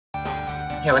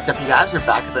Hey, what's up, you guys? We're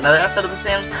back with another episode of The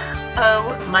Sims.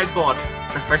 Oh my god.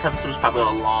 The first episode was probably a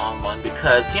long one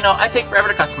because, you know, I take forever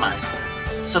to customize.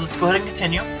 So let's go ahead and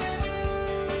continue.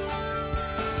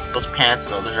 Those pants,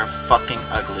 though, those are fucking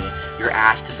ugly. Your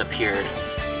ass disappeared.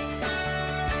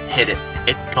 Hit it.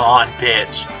 It's gone,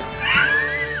 bitch.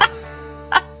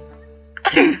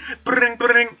 Bring,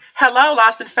 bring. Hello,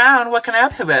 lost and found. What can I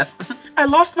help you with? I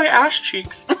lost my ass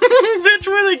cheeks. Bitch,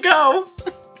 where'd they go?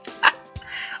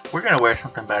 We're gonna wear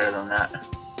something better than that.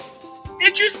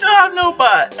 Did you still have no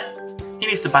butt? He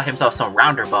needs to buy himself some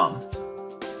rounder bum.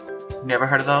 Never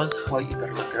heard of those? Well, you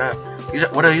better look it up.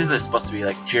 What are these supposed to be?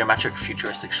 Like geometric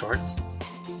futuristic shorts?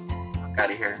 Fuck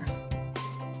out of here.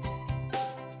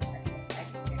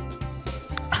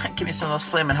 Give me some of those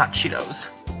flaming hot Cheetos.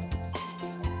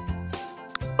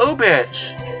 Oh,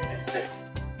 bitch!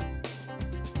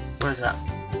 What is that?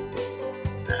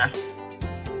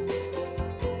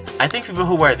 I think people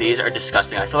who wear these are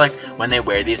disgusting. I feel like when they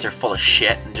wear these, they're full of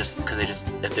shit, and just because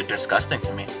they're disgusting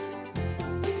to me.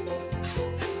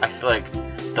 I feel like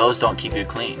those don't keep you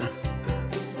clean.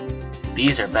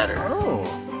 These are better. Oh.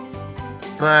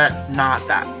 But not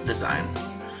that design.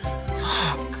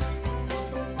 Fuck.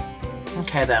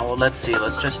 Okay then, well let's see.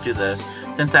 Let's just do this.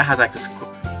 Since that has like this...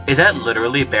 Is that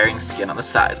literally bearing skin on the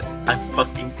side? I'm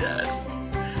fucking dead.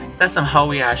 That's some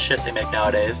hoey ass shit they make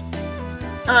nowadays.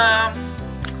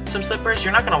 Some slippers.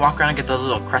 You're not gonna walk around and get those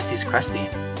little crusties crusty.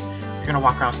 You're gonna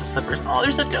walk around with some slippers. Oh,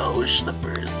 there's a Doge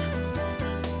slippers.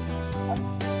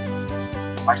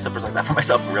 I buy slippers like that for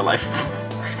myself in real life.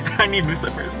 I need new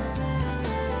slippers.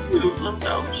 Ooh, little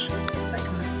Doge.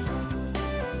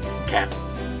 Okay.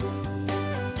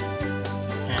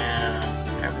 And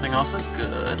everything else is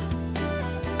good.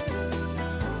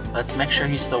 Let's make sure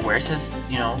he still wears his,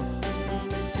 you know,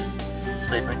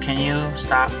 slipper. Can you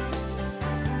stop?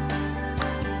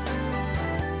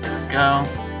 Go.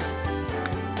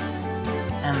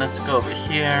 And let's go over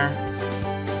here.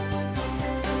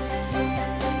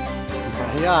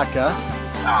 Yaka.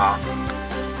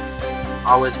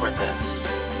 Always worth this.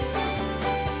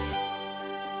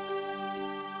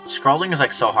 Scrolling is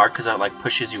like so hard because it like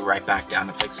pushes you right back down.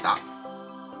 It's like stop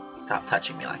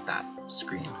touching me like that.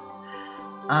 Screen.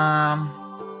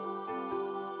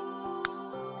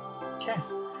 Okay.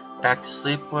 Back to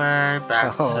sleepwear.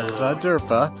 Back to.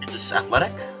 Zadurpa. Just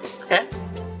athletic. Okay.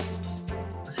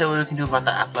 Let's see what we can do about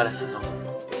the athleticism.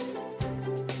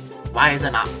 Why is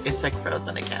it not? It's like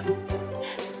frozen again.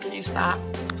 Can you stop?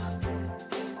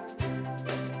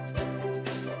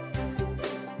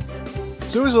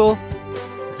 Zoozle.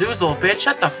 Zoozle, bitch,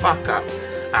 shut the fuck up.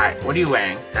 Alright, what are you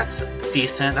wearing? That's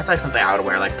decent. That's like something I would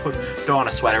wear. Like throw on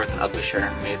a sweater with an ugly shirt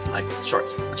and made like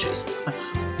shorts and shoes.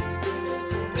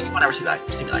 You won't ever see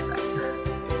me like that.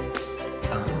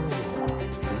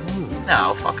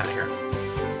 No, fuck out of here.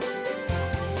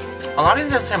 A lot of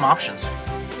these are the same options.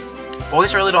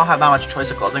 Boys really don't have that much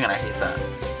choice of clothing, and I hate that.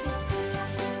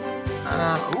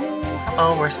 Ooh,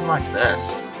 hello, wear something like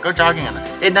this. Go jogging in it.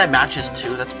 And that matches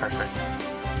too, that's perfect.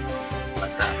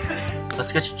 Like that.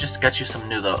 Let's just get you some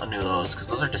new those, because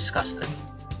those are disgusting.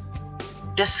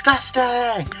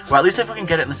 Disgusting! Well, at least if we can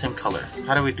get it in the same color.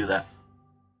 How do we do that?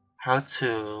 How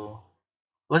to...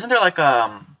 Wasn't there like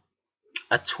a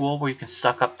tool where you can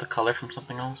suck up the color from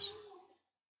something else?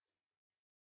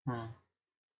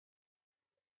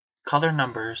 Color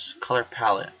numbers, color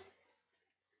palette.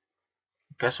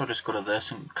 Guess we'll just go to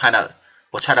this and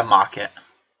we'll try to mock it.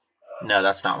 No,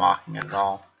 that's not mocking it at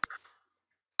all.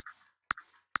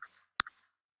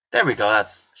 There we go,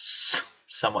 that's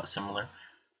somewhat similar.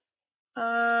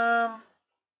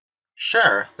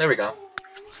 Sure, there we go.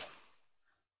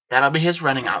 That'll be his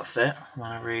running outfit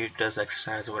whenever he does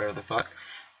exercise or whatever the fuck.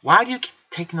 Why do you keep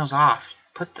taking those off?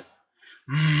 Put the...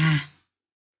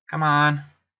 Come on.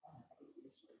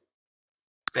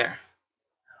 There.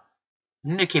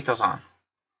 You need to keep those on.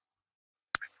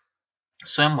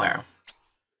 Swimwear.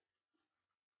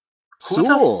 Who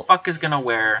the fuck is gonna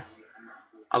wear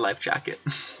a life jacket?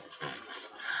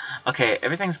 Okay,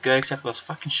 everything's good except for those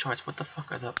fucking shorts. What the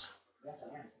fuck are those?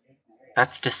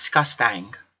 That's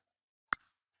disgusting.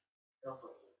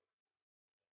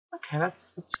 Okay,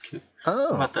 that's cute. Oh.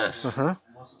 How about this?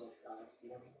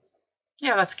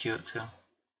 Yeah, that's cute too.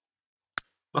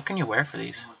 What can you wear for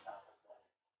these?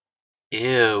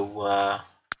 Ew.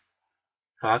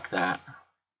 Fuck that.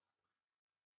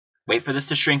 Wait for this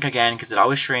to shrink again, because it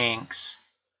always shrinks.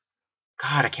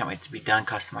 God, I can't wait to be done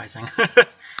customizing.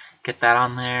 Get that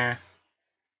on there.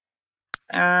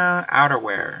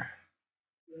 Outerwear.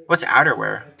 What's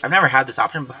outerwear? I've never had this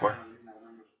option before.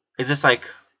 Is this like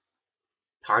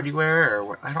party wear or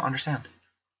what? I don't understand.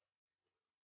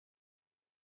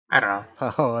 I don't know.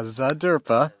 Oh,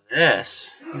 Zadurpa.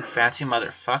 This, you fancy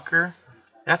motherfucker.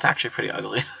 That's actually pretty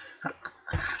ugly.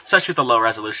 Especially with the low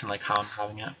resolution, like how I'm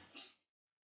having it.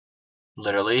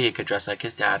 Literally, he could dress like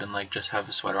his dad and like just have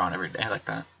a sweater on every day like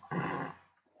that.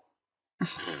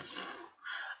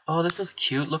 Oh, this is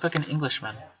cute. Look like an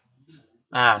Englishman.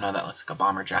 Oh no, that looks like a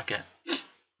bomber jacket.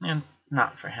 And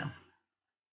not for him.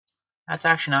 That's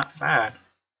actually not bad.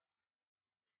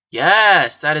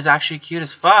 Yes, that is actually cute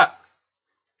as fuck.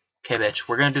 Okay, bitch,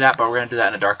 we're gonna do that, but we're gonna do that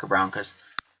in a darker brown because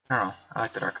I don't know. I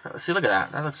like the darker color. See, look at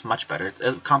that. That looks much better.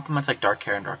 It complements like dark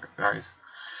hair and darker eyes.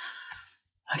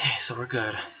 Okay, so we're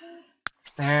good.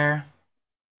 There.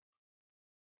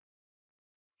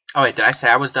 Oh wait, did I say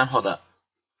I was done? Hold up.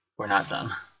 We're not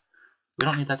done. We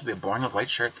don't need that to be a boring old white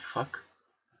shirt. The fuck?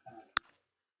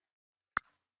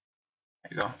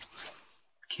 There you go.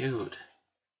 Cute.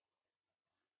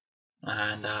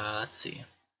 And let's see.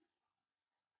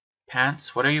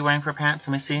 Pants. What are you wearing for pants?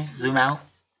 Let me see. Zoom out.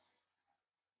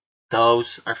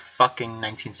 Those are fucking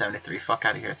 1973. Fuck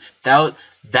out of here.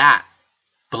 That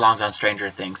belongs on Stranger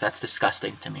Things. That's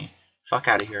disgusting to me. Fuck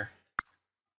out of here.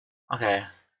 Okay.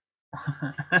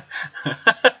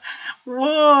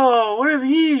 Whoa, what are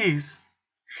these?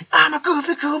 I'm a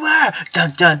goofy goober!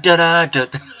 Dun dun dun dun dun.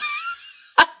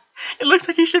 It looks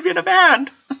like he should be in a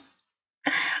band.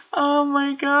 Oh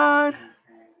my god.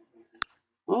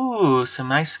 Ooh, some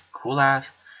nice cool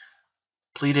ass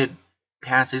pleated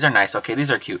pants. These are nice. Okay,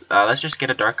 these are cute. Let's just get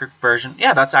a darker version.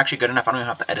 Yeah, that's actually good enough. I don't even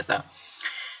have to edit that.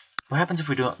 What happens if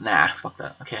we do it? Nah, fuck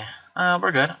that. Okay,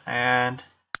 we're good. And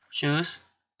shoes.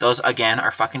 Those, again,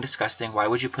 are fucking disgusting. Why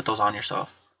would you put those on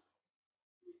yourself?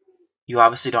 You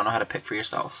obviously don't know how to pick for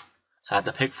yourself. So I have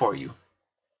to pick for you.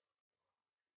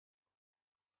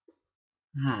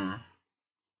 Do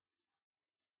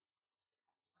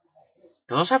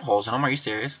those have holes in them? Are you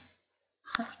serious?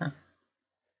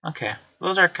 Okay,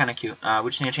 those are kind of cute. We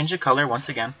just need to change the color once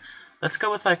again. Let's go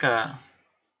with like a...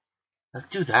 Let's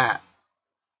do that.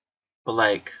 But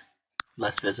like,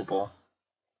 less visible.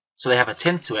 So they have a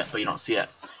tint to it, but you don't see it.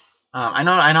 I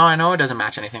know it doesn't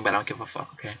match anything, but I don't give a fuck,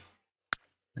 okay?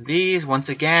 And these, once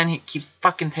again, he keeps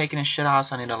fucking taking his shit off,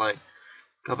 so I need to like,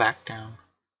 go back down.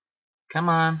 Come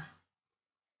on.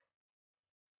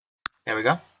 There we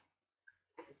go.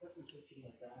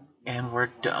 And we're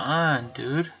done,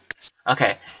 dude.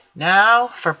 Okay, now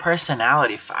for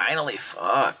personality, finally,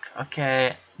 fuck.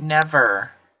 Okay,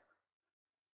 never.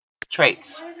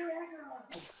 Traits.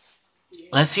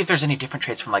 Let's see if there's any different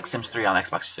traits from like Sims 3 on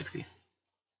Xbox 360.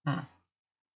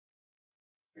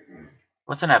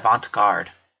 What's an avant-garde?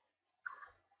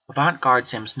 Avant-garde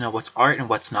Sims know what's art and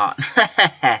what's not.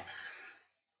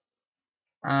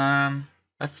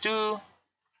 Let's do...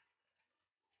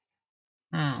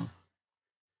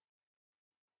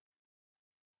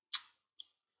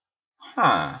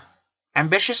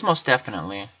 Ambitious, most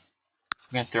definitely. I'm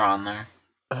gonna throw on there.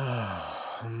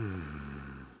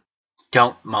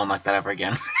 Don't moan like that ever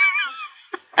again.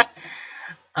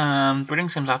 Brooding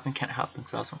Sims often can't help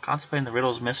themselves when contemplating the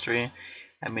riddle's mystery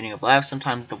and meaning of life.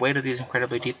 Sometimes the weight of these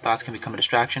incredibly deep thoughts can become a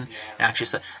distraction. And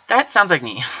actually, that sounds like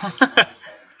me.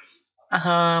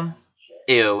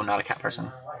 Ew, not a cat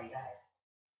person.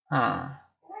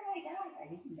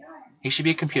 He should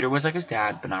be a computer whiz like his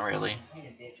dad, but not really.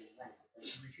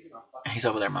 He's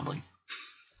over there mumbling.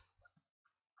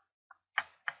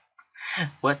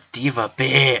 What's diva,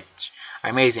 bitch?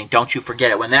 Amazing. Don't you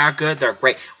forget it. When they're good, they're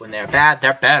great. When they're bad,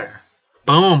 they're better.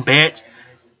 Boom, bitch.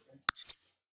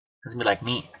 It's me like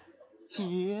me. Bitch,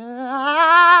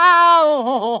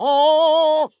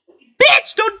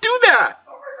 don't do that.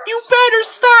 You better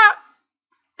stop.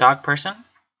 Dog person?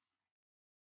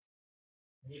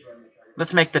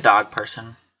 Let's make the dog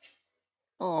person.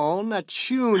 Oh,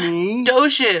 Nachuni.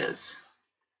 Doges.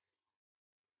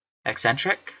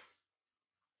 Eccentric?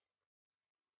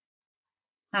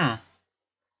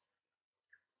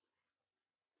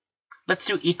 Let's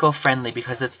do eco-friendly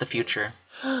because it's the future.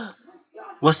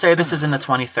 We'll say this is in the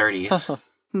 2030s.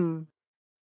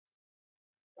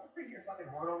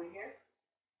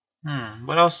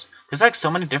 What else? There's like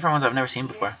so many different ones I've never seen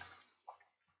before.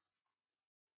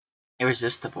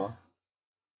 Irresistible.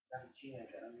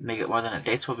 Make it more than it.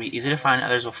 Dates will be easy to find,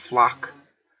 others will flock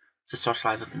to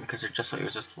socialize with them because they're just so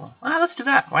irresistible. Let's do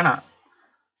that. Why not?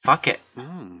 Fuck it.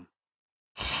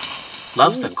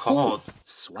 Loves the cold.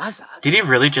 Swaza. Did he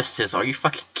really just sizzle? Are you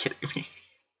fucking kidding me?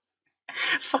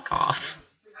 Fuck off.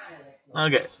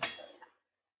 Okay.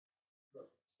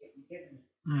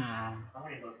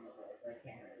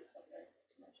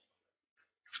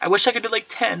 I wish I could do like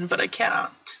 10, but I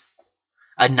cannot.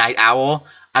 A night owl?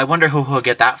 I wonder who he'll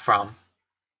get that from.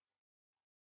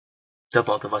 The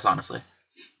both of us, honestly.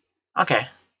 Okay.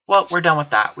 Well, we're done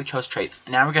with that. We chose traits.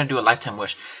 Now we're going to do a lifetime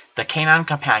wish. The canine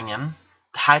companion,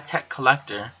 the high-tech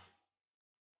collector,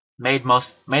 made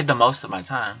the most of my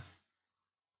time.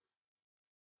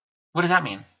 What does that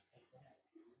mean?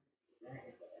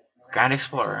 Grand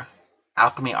explorer,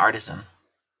 alchemy artisan,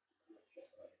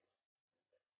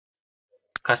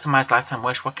 customized lifetime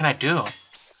wish. What can I do?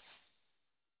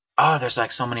 Oh, there's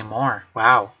like so many more.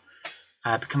 Wow.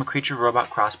 Become a creature,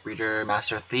 robot, crossbreeder,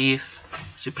 master thief,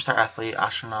 superstar athlete,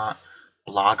 astronaut,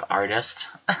 blog artist.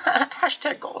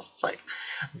 Hashtag goals. It's like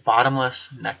bottomless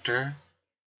nectar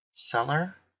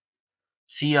seller,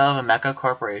 CEO of a mecha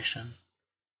corporation,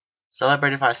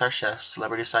 celebrated 5-star chef,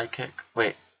 celebrity sidekick.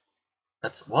 Wait,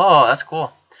 that's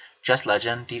cool. Just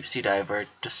legend, deep sea diver,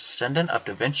 descendant of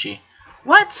Da Vinci.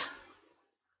 What?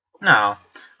 No.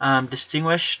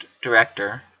 Distinguished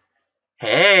director.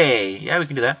 Hey, yeah, we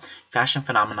can do that. Fashion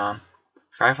phenomenon,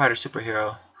 firefighter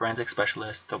superhero, forensic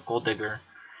specialist, the gold digger,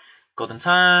 golden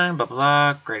time, blah blah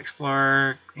blah, great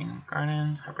explorer, green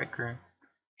garden, heartbreaker,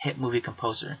 hit movie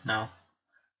composer. No.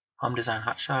 Home design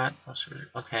hotshot.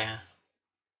 Okay.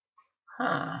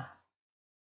 Huh.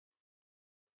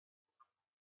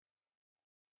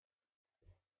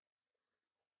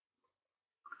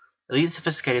 Elite and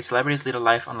sophisticated celebrities lead a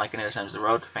life unlike any other Sims. The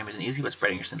road to fame isn't easy, but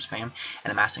spreading your Sims fame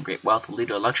and amassing great wealth will lead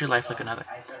to a luxury life like another.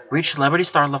 Reach celebrity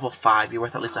star level 5. You're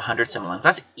worth at least 100 simoleons.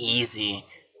 That's easy.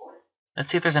 Let's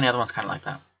see if there's any other ones kind of like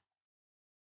that.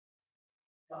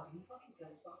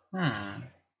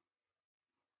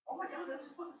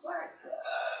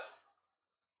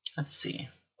 Let's see.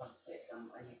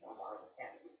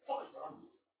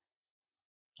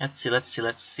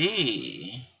 Let's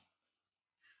see.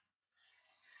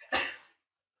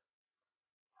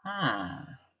 Hmm.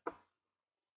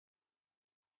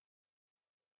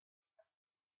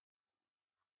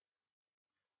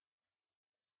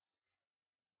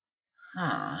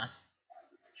 Huh.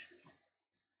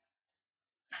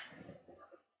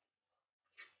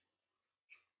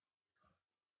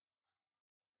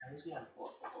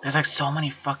 There's like so many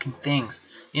fucking things.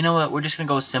 You know what? We're just gonna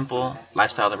go simple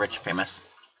lifestyle of the rich and famous.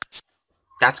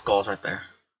 That's goals right there.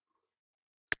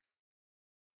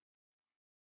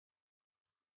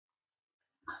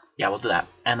 Yeah, we'll do that.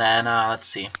 And then let's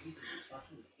see.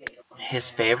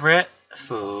 His favorite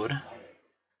food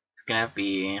is gonna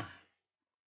be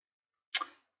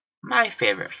my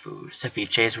favorite food.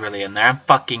 Ceviche is really in there. I'm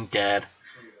fucking dead.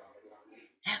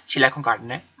 Chile con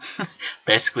carne.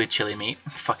 Basically chili meat.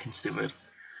 Fucking stupid.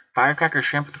 Firecracker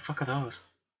shrimp. What the fuck are those?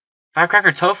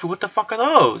 Firecracker tofu. What the fuck are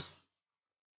those?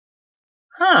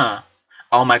 Huh.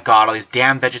 Oh my god, all these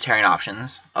damn vegetarian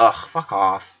options. Ugh, fuck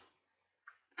off.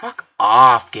 Fuck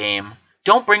off, game.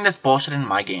 Don't bring this bullshit in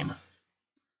my game.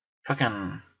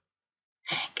 Fucking...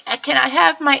 Can I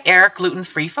have my Eric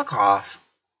gluten-free? Fuck off.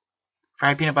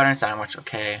 Fried peanut butter and sandwich,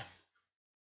 okay.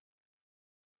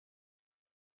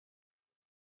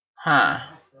 Huh.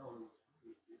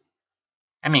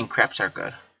 I mean, crepes are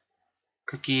good.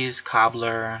 Cookies,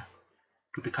 cobbler,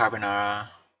 goopy carbonara,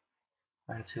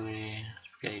 ratatouille,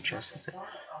 spaghetti dressing.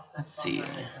 Let's see.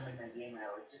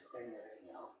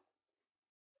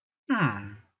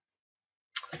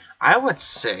 I would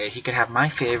say he could have my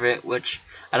favorite, which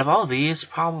out of all these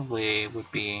probably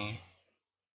would be...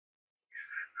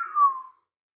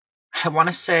 I want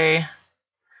to say...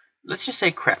 Let's just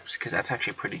say crepes, because that's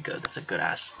actually pretty good. That's a good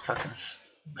ass fucking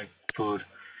like food.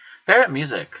 Favorite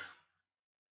music?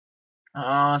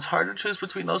 It's hard to choose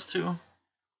between those two.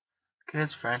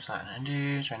 Kids, French, Latin,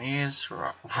 Indie, Chinese,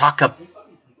 rock fuck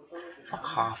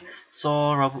off.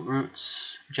 Soul,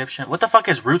 roots, Egyptian. What the fuck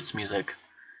is roots music?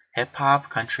 Hip hop,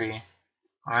 country,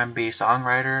 R&B,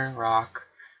 songwriter, rock,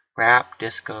 rap,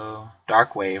 disco,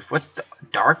 dark wave. What's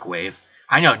dark wave?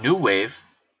 I know new wave.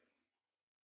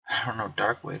 I don't know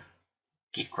dark wave.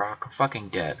 Geek rock. I'm fucking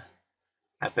dead.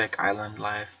 Epic, island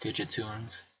life,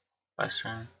 digitunes,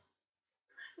 western.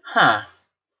 Huh.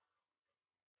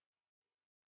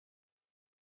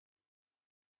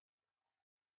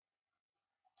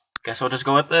 Guess we'll just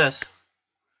go with this.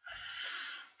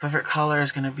 Favorite color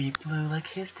is gonna be blue like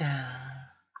his dad.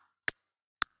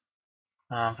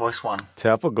 Voice 1.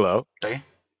 Tefaglow. 3,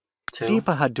 2,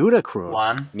 Deepa Hadura crew.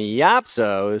 1,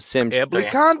 Miapso Sim. Ebly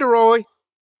Condoroy.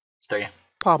 3.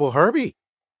 Pablo Herbie.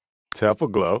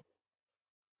 Tefaglow.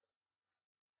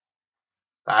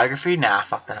 Biography? Nah,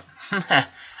 fuck that.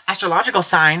 Astrological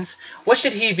signs? What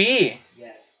should he be?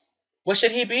 Yes. What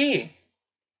should he be?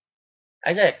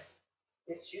 Isaac.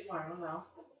 I don't know.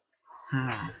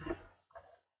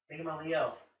 Think I'm a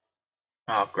Leo.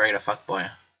 Oh, great, a fuckboy.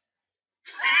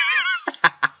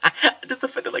 I just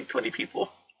offended like 20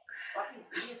 people.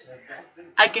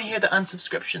 I can hear the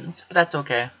unsubscriptions, but that's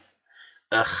okay.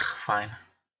 Ugh, fine.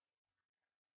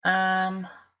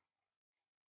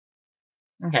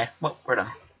 Okay, well, we're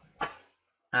done.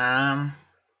 Now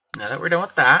that we're done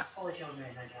with that.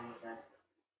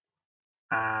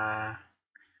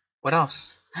 What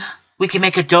else? We can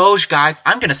make a Doge, guys.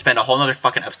 I'm gonna spend a whole nother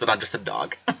fucking episode on just a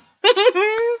dog.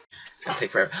 It's gonna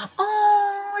take forever.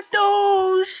 Oh, a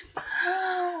Doge.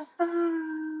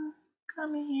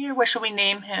 Come here. What should we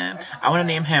name him? I want to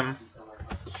name him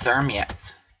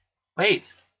Sermiet.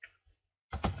 Wait.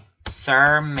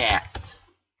 Sermiet.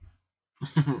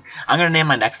 I'm gonna name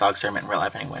my next dog Sermiet in real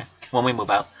life anyway. When we move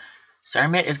out.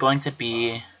 Sermiet is going to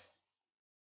be...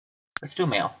 Let's do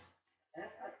male.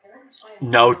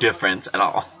 No difference at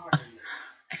all.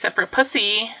 Except for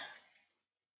pussy.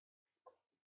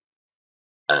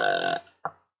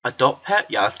 Adult pet?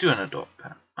 Yeah, let's do an adult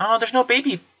pet. Oh, there's no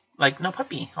baby. Like, no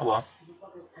puppy. Oh, well.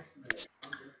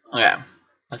 Okay.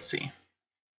 Let's see.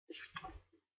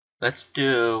 Let's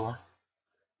do...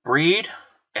 breed?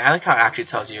 Yeah, I like how it actually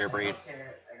tells you your breed.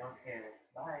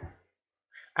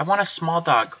 I want a small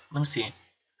dog. Let me see.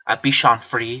 A Bichon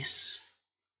Frise.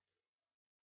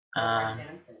 A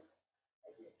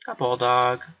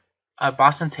bulldog. A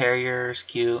Boston Terrier is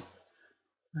cute.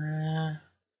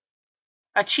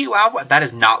 A Chihuahua. That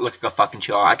does not look like a fucking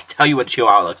Chihuahua. I can tell you what a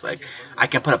Chihuahua looks like. I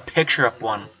can put a picture of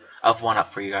one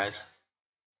up for you guys.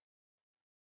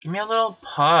 Give me a little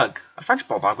pug. A French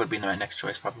bulldog would be my next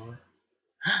choice, probably.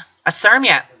 A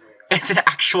Sermiet. It's an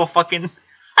actual fucking...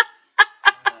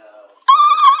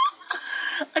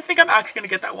 I think I'm actually going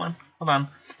to get that one. Hold on.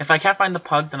 If I can't find the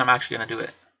pug, then I'm actually going to do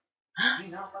it.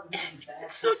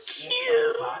 It's so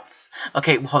cute.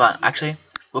 Okay, hold on. Actually,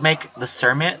 we'll make the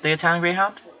Sermiet the Italian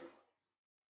Greyhound.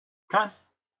 Come on.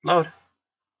 Load.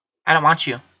 I don't want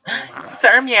you.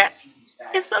 Sermiet.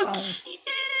 It's so cute.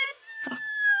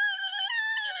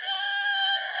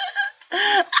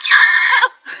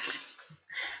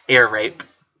 Ear rape.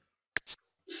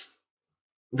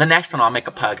 The next one I'll make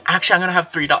a pug. Actually, I'm gonna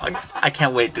have 3 dogs. I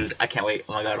can't wait, dude. I can't wait.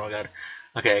 Oh my god, oh my god.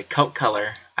 Okay, coat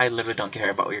color. I literally don't care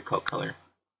about your coat color.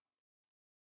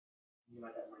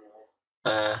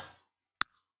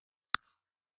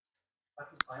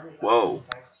 Whoa.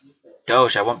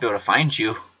 Doge, I won't be able to find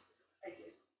you.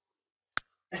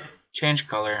 Change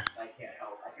color.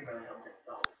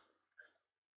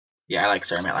 Yeah, I like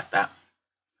Sermiet like that.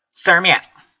 Sermiet!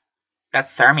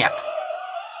 That's Sermiet.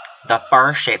 The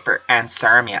fur shaper and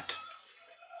Sermiet.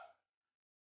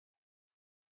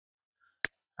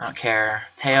 I don't care.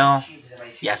 Tail.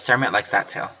 Yeah, Sermiet likes that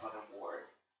tail.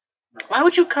 Why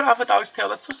would you cut off a dog's tail?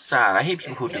 That's so sad. I hate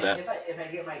people who do that.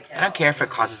 I don't care if it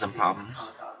causes them problems.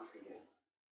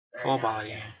 Full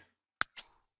body.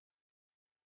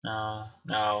 No,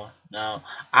 no, no.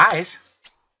 Eyes?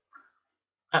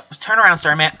 Turn around,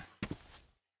 Sermiet.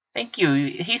 Thank you.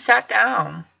 He sat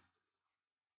down.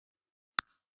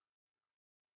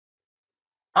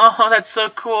 Oh, that's so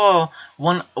cool.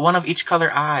 One of each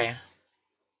color eye.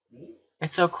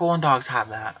 It's so cool when dogs have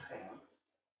that.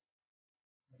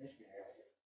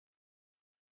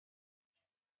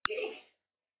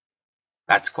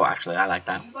 That's cool, actually. I like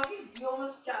that. You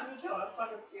almost got me killed. I'm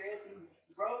fucking serious. You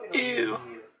broke it. Ew.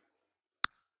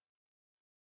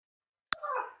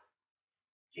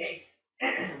 Jake,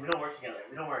 we don't work together.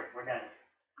 We don't work. We're done.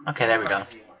 Okay, there we go.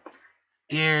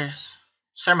 Ears.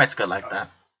 Sermiet's good like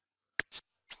that.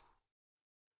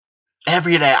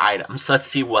 Everyday items. Let's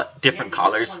see what different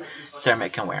collars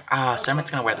Sermiet can wear. Ah,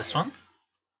 Sermiet's gonna wear this one.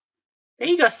 There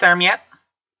you go, Sermiet.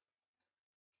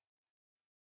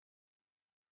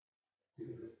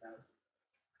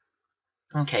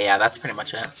 Okay, yeah, that's pretty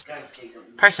much it.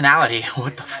 Personality.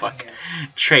 What the fuck?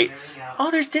 Traits. Oh,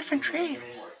 there's different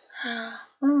traits.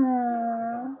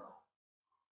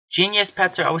 Genius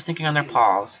pets are always thinking on their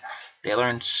paws. They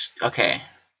learn... Okay.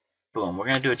 Boom. We're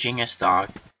gonna do a genius dog.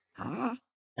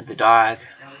 And the dog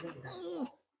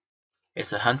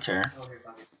is a hunter.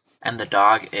 And the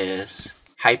dog is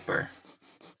hyper.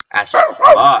 As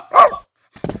fuck.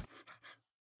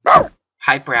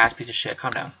 Hyper ass piece of shit.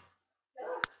 Calm down.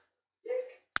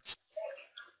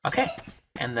 Okay.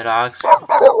 And the dog's...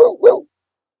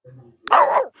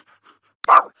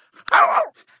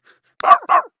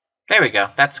 There we go.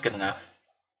 That's good enough.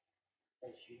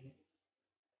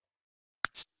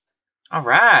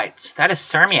 Alright. That is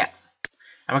Sermiet.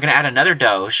 And we're going to add another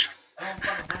Doge.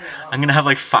 I'm going to have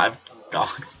like 5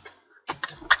 dogs.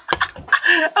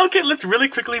 Okay, let's really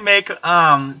quickly make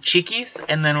Cheekies.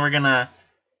 And then we're going to...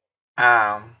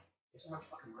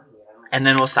 and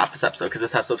then we'll stop this episode because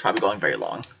this episode's probably going very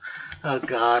long. Oh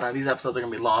god, these episodes are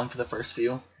going to be long for the first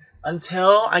few.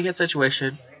 Until I get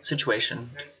situated.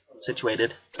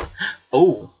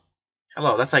 Oh,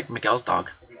 hello. That's like Miguel's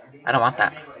dog. I don't want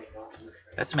that.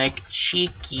 Let's make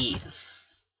Cheekies.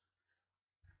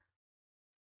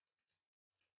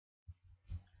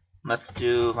 Let's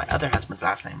do my other husband's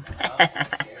last name.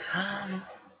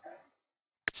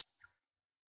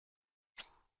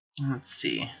 Let's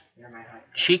see.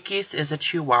 Cheekies is a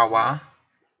Chihuahua.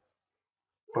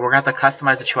 But we're going to have to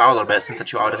customize the Chihuahua a little bit since the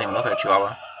Chihuahua doesn't even look like a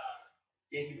Chihuahua.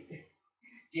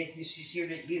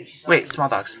 Wait, small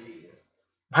dogs.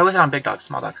 Why was it on big dogs?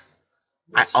 Small dogs.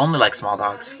 I only like small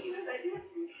dogs.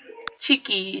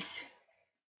 Cheekies.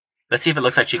 Let's see if it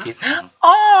looks like Cheekies.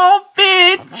 Oh,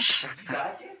 bitch!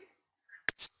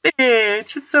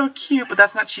 Bitch, it's so cute, but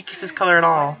that's not Cheekies' color at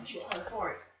all.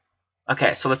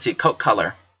 Okay, so let's see. Coat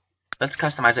color. Let's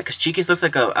customize it, because Cheekies looks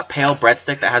like a pale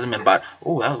breadstick that hasn't been buttered.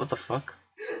 Oh, wow, what the fuck?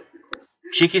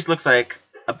 Cheekies looks like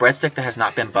a breadstick that has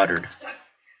not been buttered.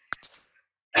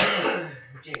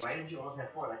 Jay, why didn't you always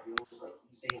have four? Like you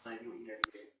say you want to do what you never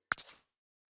did.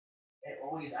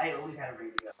 I always had it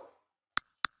ready to go.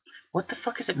 What the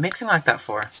fuck is it mixing like that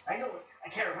for? I know. I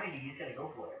can't remind you. You just gotta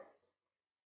go for it.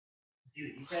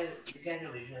 Dude, you guys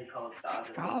originally called dogs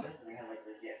and this, and they had like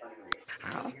legit fucking race.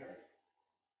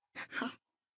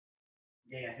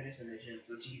 Yeah, I finished the mission,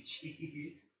 so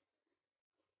GG.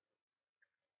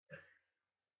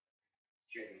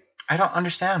 I don't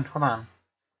understand. Hold on.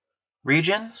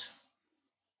 Regions?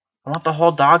 I want the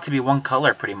whole dog to be one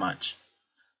color, pretty much.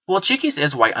 Well, Cheekies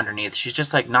is white underneath. She's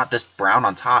just like not this brown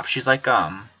on top. She's like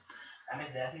I'm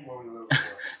exactly where we were before.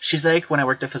 she's like when I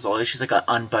worked at Fazoli. She's like an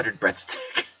unbuttered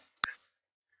breadstick.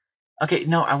 Okay,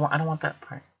 no, I don't want that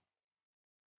part.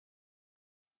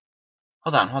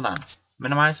 Hold on.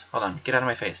 Minimize. Hold on. Get out of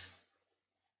my face.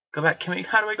 Go back.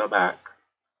 How do I go back?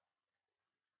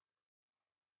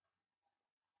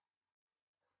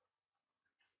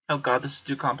 Oh god, this is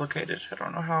too complicated. I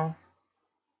don't know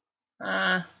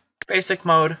how. Basic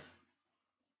mode.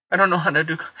 I don't know how to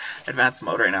do advanced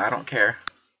mode right now. I don't care.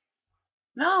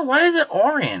 No, why is it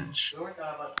orange? We weren't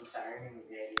thought about the siren in the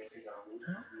day.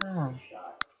 Oh.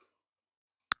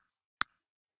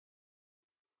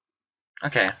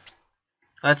 Okay.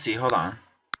 Let's see. Hold on.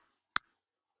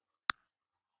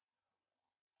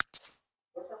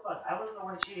 What the fuck? I wasn't the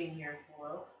one shooting here.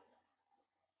 Hello?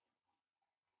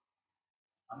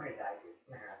 I'm gonna die, dude. It's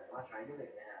gonna happen. I'm trying to do this.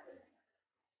 It's gonna happen.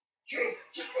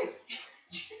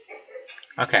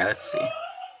 Okay, let's see.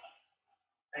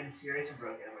 I'm serious and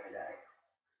broken. I'm gonna die.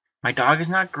 My dog is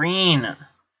not green.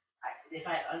 If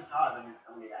I unpause, I'm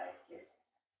gonna die. Okay.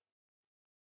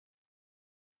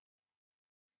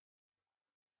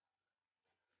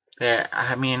 Yeah,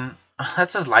 I mean,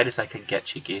 that's as light as I could get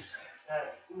Cheekies.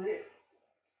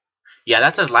 Yeah,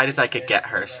 that's as light as I could get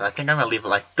her, so I think I'm gonna leave it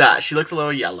like that. She looks a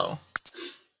little yellow.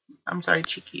 I'm sorry,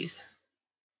 Cheekies.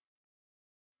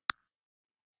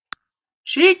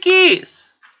 Cheekies!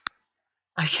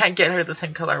 I can't get her the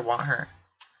same color I want her.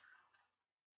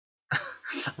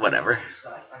 Whatever.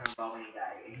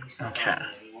 Okay.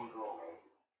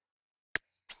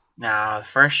 Now,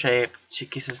 first shape.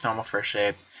 Cheekies is normal first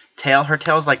shape. Tail. Her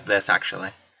tail's like this, actually.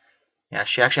 Yeah,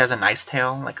 she actually has a nice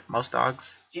tail, like most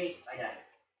dogs. Jake, I died.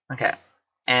 Okay.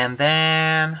 And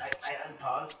then... I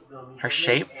unpaused her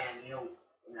shape. And, you know,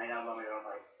 I got my own,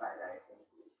 like, 5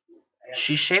 dice.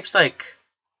 She shapes like...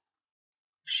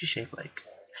 She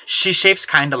shapes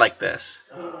kind of like this.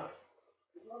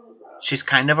 She's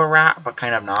kind of a rat, but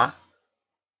kind of not.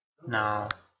 No.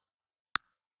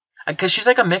 Because she's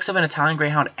like a mix of an Italian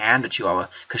Greyhound and a Chihuahua.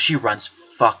 Because she runs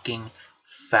fucking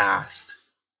fast.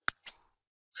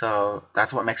 So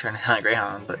that's what makes her an Italian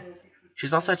Greyhound. But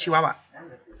she's also a Chihuahua.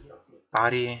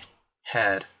 Body,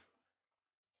 head.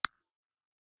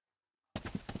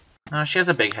 No, she has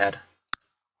a big head.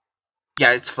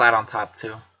 Yeah, it's flat on top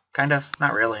too. Kind of.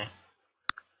 Not really.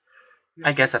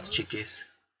 I guess that's Cheekies.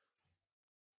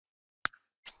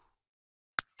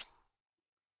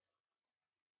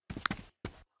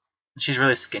 She's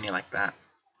really skinny like that.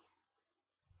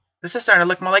 This is starting to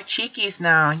look more like Cheekies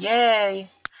now. Yay!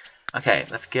 Okay,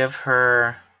 let's give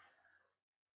her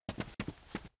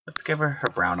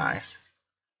her brown eyes.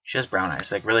 She has brown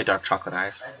eyes, like really dark chocolate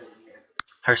eyes.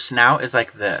 Her snout is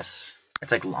like this.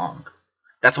 It's like long.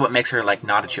 That's what makes her like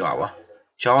not a Chihuahua.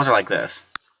 Chihuahuas are like this.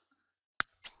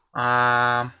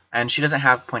 And she doesn't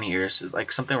have pointy ears.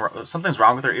 Like something's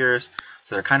wrong with her ears,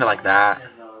 so they're kind of like that.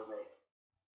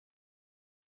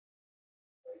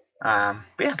 But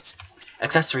yeah,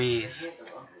 accessories.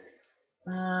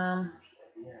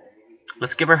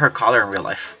 Let's give her collar in real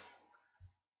life.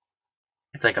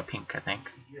 It's like a pink, I think.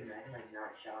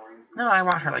 No, I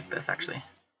want her like this actually.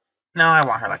 No, I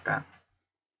want her like that.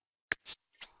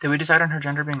 Did we decide on her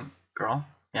gender being girl?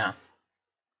 Yeah.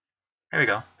 There we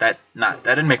go. That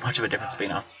didn't make much of a difference, but you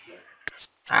know.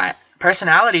 Alright.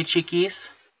 Personality, cheekies.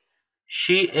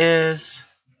 She is...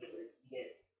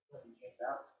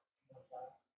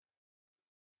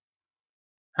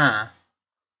 Huh.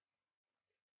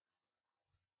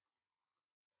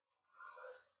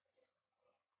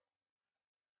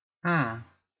 Hmm. I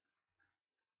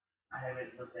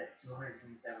haven't looked at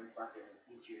 227 fucking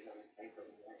features on the paper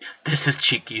yet. This is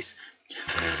cheekies.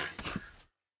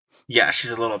 Yeah,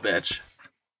 she's a little bitch.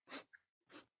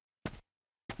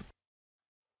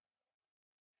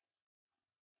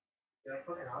 Yo,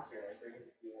 fucking Oskar, I think it's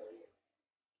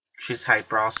She's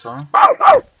hyper also.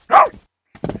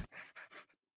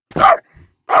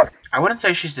 I wouldn't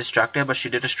say she's destructive, but she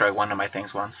did destroy one of my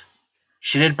things once.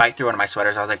 She did bite through one of my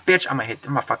sweaters. I was like, bitch, I'm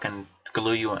gonna fucking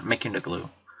glue you and make you into glue.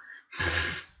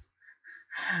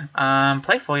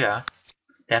 Playful, yeah.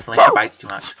 Definitely, she bites too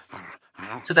much.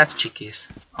 So that's cheekies,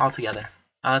 all together.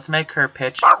 Let's make her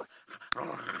pitch. I'm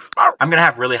gonna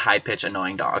have really high pitch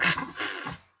annoying dogs.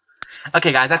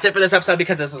 Okay guys, that's it for this episode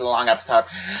because this is a long episode.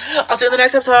 I'll see you in the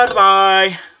next episode.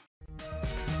 Bye!